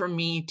thought for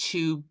me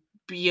to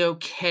be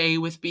okay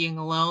with being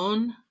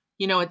alone.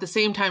 You know, at the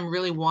same time,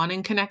 really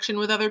wanting connection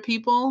with other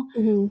people.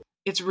 Mm-hmm.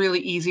 It's really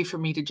easy for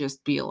me to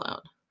just be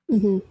alone.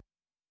 Mm-hmm.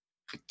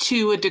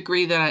 To a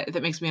degree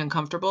that makes me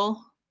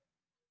uncomfortable.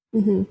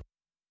 Mm-hmm.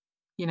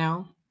 You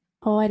know?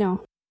 Oh, I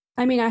know.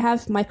 I mean, I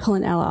have Michael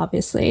and Ella,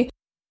 obviously.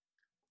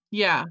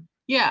 Yeah.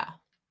 Yeah.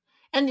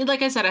 And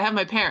like I said, I have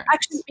my parents.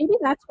 Actually, maybe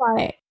that's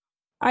why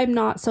I'm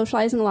not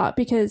socializing a lot,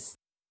 because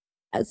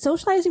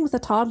socializing with a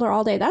toddler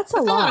all day, that's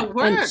a lot of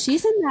work. And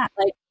she's in that,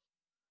 like,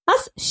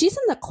 she's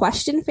in the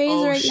question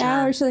phase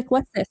now. Or she's like,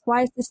 what's this?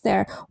 Why is this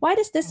there? Why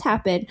does this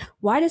happen?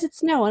 Why does it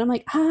snow? And I'm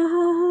like,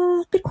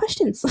 good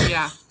questions.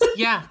 Yeah.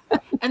 Yeah.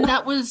 And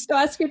that was... Go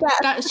ask your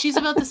dad. She's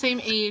about the same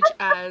age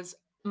as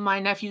my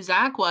nephew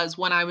Zach was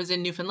when I was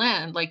in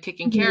Newfoundland, like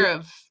taking care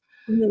of,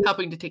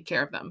 helping to take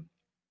care of them.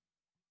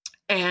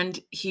 And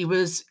he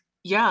was,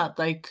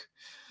 like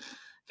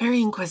very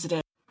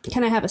inquisitive.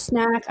 Can I have a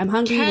snack? I'm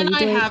hungry. Can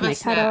what are you doing? I have Can a I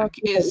snack? cuddle?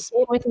 Can you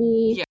stay with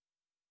me? Yeah.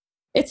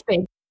 It's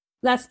big.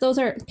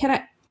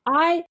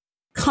 I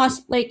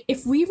constantly, like,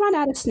 if we run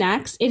out of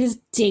snacks, it is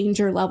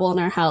danger level in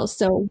our house.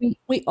 So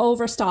we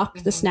overstock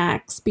the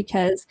snacks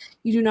because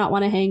you do not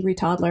want a hangry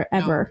toddler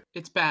ever. No,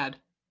 it's bad.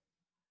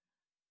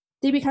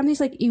 They become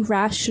these like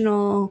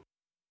irrational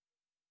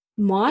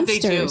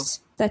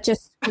monsters that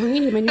just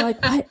scream, and you're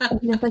like, what?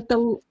 And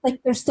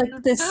there's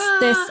like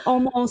this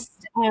almost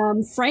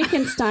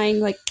Frankenstein,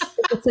 like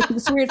it's like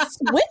this weird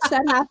switch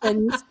that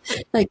happens.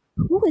 Like,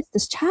 who is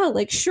this child?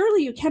 Like,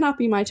 surely you cannot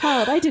be my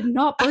child. I did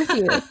not birth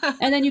you.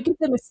 And then you give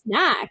them a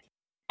snack,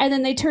 and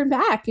then they turn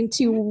back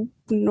into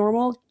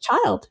normal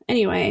child.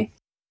 Anyway,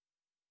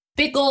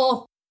 big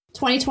goal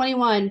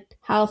 2021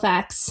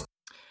 Halifax.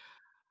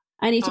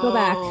 I need to go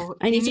back.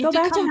 I need to go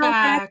back to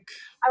Halifax.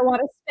 I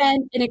want to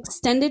spend an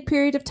extended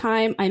period of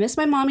time. I miss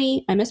my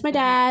mommy. I miss my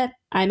dad.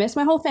 I miss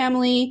my whole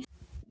family.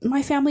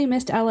 My family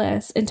missed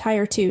Ella's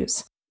entire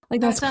twos.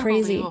 Like, that's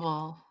crazy.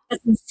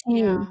 That's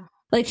insane. Yeah.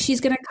 Like, she's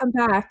going to come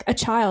back a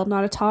child,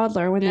 not a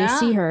toddler, when they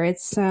see her.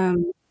 It's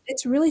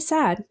really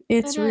sad.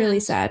 It's really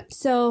sad.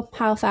 So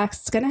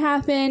Halifax is going to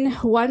happen.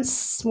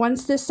 Once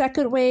this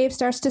second wave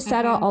starts to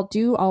settle,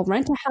 I'll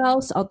rent a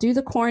house. I'll do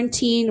the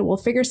quarantine. We'll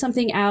figure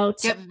something out.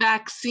 Get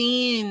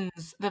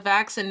vaccines, the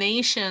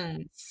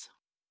vaccinations.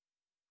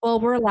 Well,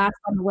 we're last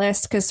on the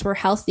list because we're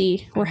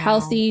healthy. We're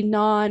healthy,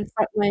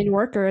 non-frontline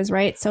workers,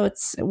 right? So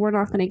we're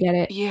not going to get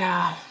it.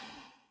 Yeah.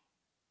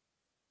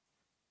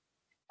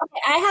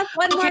 Okay, I have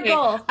one more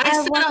goal.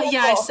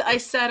 I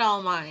said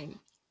all mine.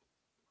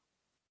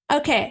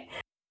 Okay.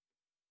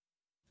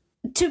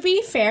 To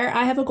be fair,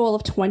 I have a goal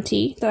of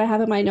 20 that I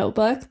have in my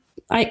notebook.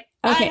 I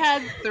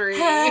had 3.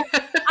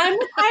 I'm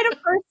the kind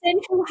of person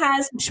who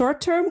has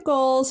short-term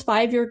goals,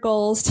 5-year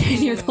goals,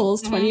 10-year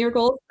goals, 20-year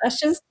goals.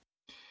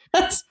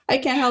 I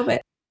can't help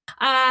it.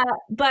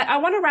 But I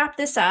want to wrap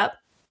this up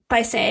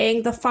by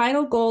saying the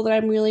final goal that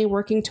I'm really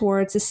working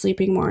towards is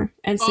sleeping more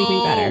and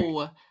sleeping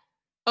better.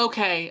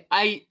 Okay.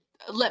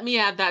 Let me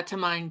add that to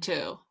mine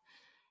too.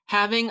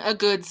 Having a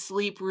good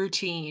sleep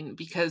routine,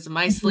 because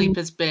my sleep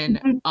has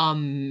been a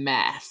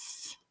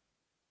mess.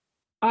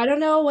 I don't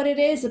know what it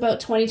is about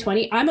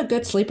 2020. I'm a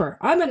good sleeper.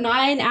 I'm a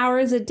 9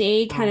 hours a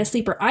day kind of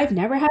sleeper. I've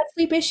never had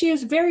sleep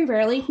issues, very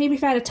rarely. Maybe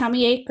if I had a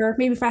tummy ache, or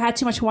maybe if I had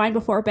too much wine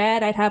before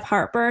bed, I'd have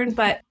heartburn.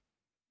 But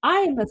I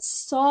am a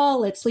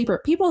solid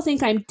sleeper. People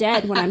think I'm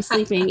dead when I'm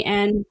sleeping.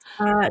 And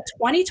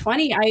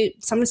 2020,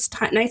 some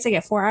nights I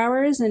get 4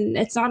 hours, and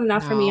it's not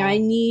enough for me. I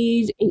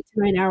need 8 to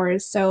 9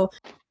 hours. So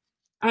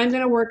I'm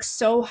going to work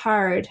so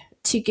hard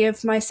to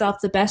give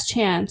myself the best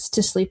chance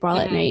to sleep well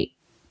at night,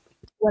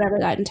 whatever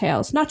that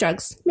entails. Not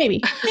drugs,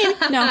 maybe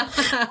no.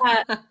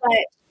 But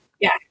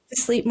yeah,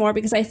 to sleep more,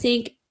 because I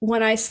think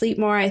when I sleep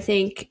more, I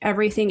think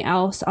everything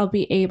else I'll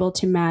be able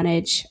to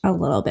manage a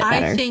little bit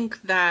better. I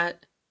think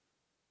that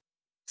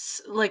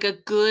like a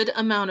good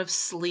amount of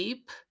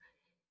sleep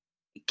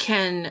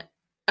can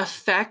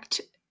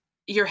affect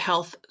your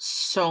health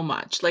so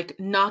much. Like,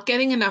 not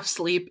getting enough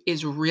sleep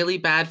is really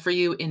bad for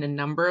you in a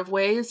number of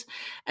ways,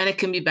 and it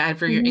can be bad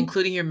for your,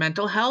 including your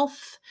mental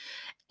health.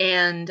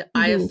 And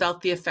I have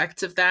felt the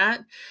effects of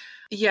that.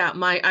 Yeah,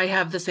 I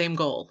have the same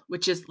goal,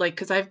 which is like,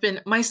 because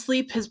my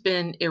sleep has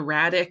been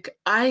erratic.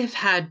 I've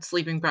had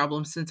sleeping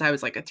problems since I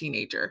was like a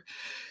teenager.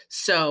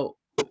 So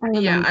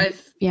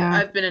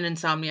I've been an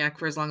insomniac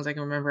for as long as I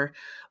can remember.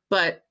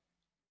 But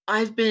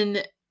I've been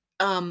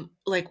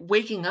like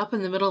waking up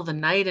in the middle of the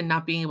night and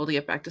not being able to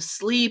get back to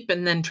sleep,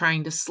 and then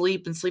trying to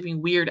sleep and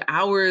sleeping weird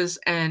hours.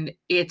 And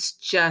it's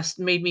just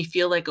made me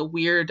feel like a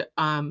weird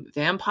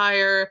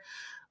vampire.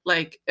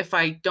 Like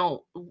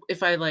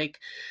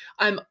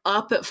I'm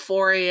up at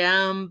 4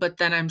 a.m., but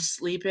then I'm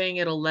sleeping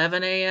at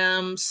 11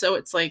 a.m. So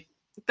it's like,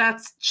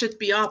 that should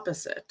be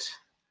opposite.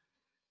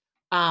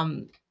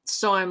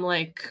 So I'm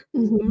like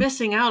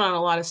missing out on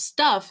a lot of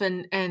stuff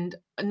and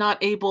not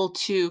able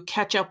to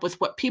catch up with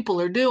what people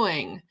are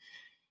doing.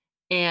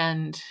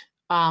 And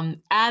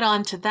add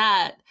on to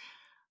that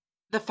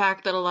the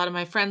fact that a lot of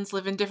my friends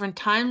live in different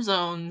time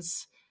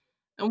zones,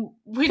 and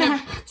we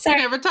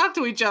never talk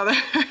to each other.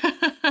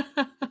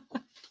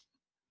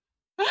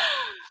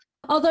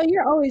 Although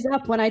you're always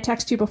up when I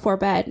text you before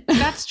bed.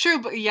 That's true,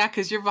 but yeah,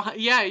 because you're behind.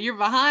 Yeah, you're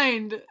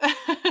behind.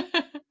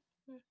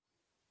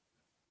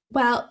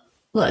 Well,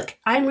 look,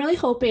 I'm really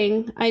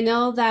hoping. I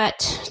know that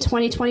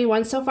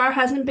 2021 so far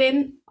hasn't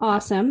been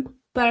awesome,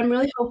 but I'm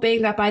really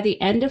hoping that by the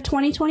end of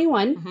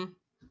 2021,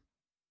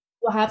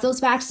 we'll have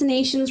those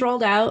vaccinations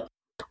rolled out.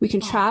 We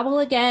can travel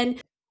again, we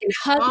can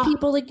hug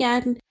people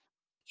again,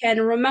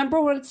 can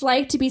remember what it's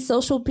like to be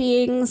social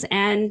beings,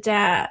 and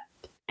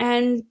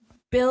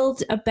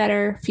build a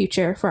better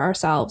future for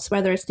ourselves,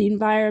 whether it's the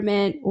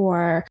environment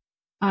or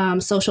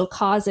social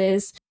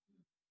causes.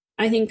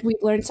 I think we've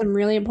learned some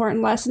really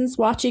important lessons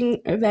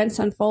watching events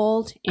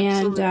unfold,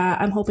 and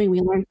I'm hoping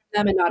we learn from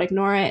them and not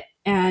ignore it.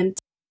 And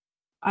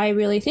I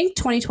really think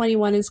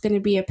 2021 is going to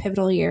be a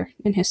pivotal year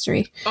in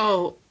history.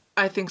 Oh,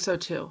 I think so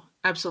too.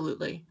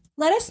 Absolutely.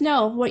 Let us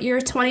know what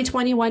your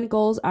 2021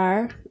 goals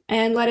are,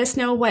 and let us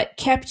know what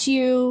kept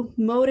you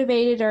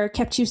motivated or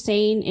kept you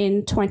sane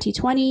in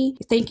 2020.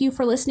 Thank you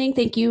for listening.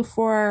 Thank you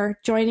for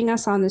joining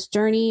us on this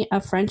journey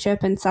of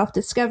friendship and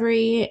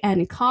self-discovery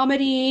and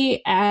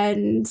comedy.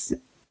 And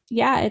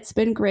yeah, it's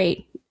been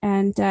great.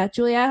 And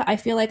Julia, I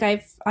feel like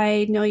I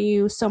know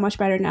you so much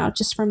better now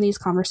just from these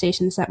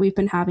conversations that we've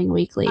been having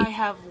weekly. I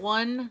have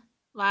one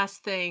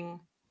last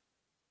thing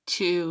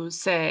to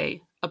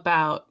say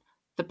about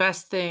the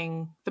best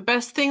thing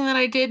that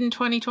I did in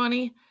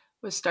 2020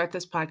 was start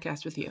this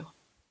podcast with you.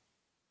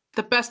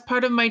 The best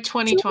part of my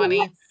 2020.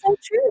 That's so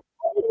true.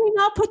 Why did we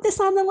not put this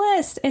on the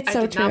list? It's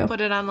so true. I did not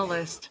put it on the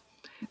list.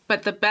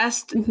 But the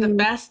best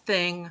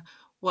thing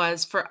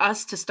was for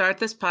us to start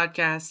this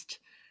podcast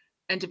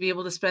and to be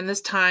able to spend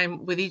this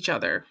time with each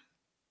other.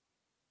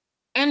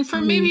 And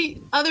for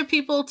maybe other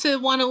people to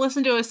want to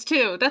listen to us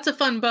too. That's a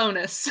fun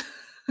bonus.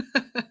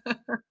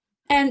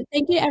 And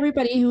thank you to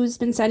everybody who's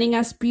been sending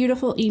us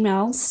beautiful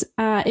emails.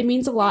 It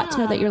means a lot to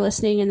know that you're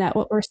listening and that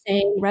what we're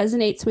saying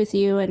resonates with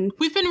you. And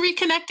we've been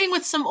reconnecting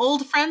with some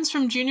old friends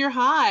from junior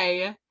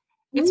high.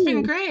 It's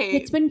been great.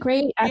 It's been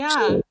great,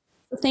 actually. Yeah.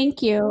 So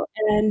thank you.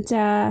 And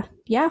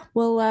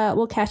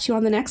we'll catch you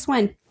on the next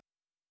one.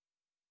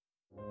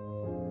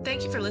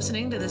 Thank you for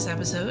listening to this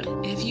episode.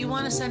 If you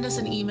want to send us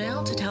an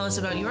email to tell us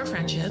about your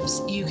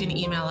friendships, you can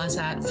email us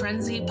at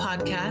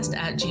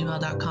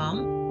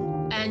frenzypodcast@gmail.com.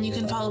 And you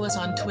can follow us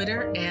on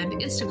Twitter and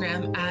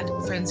Instagram at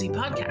Frenzy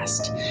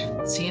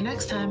Podcast. See you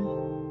next time.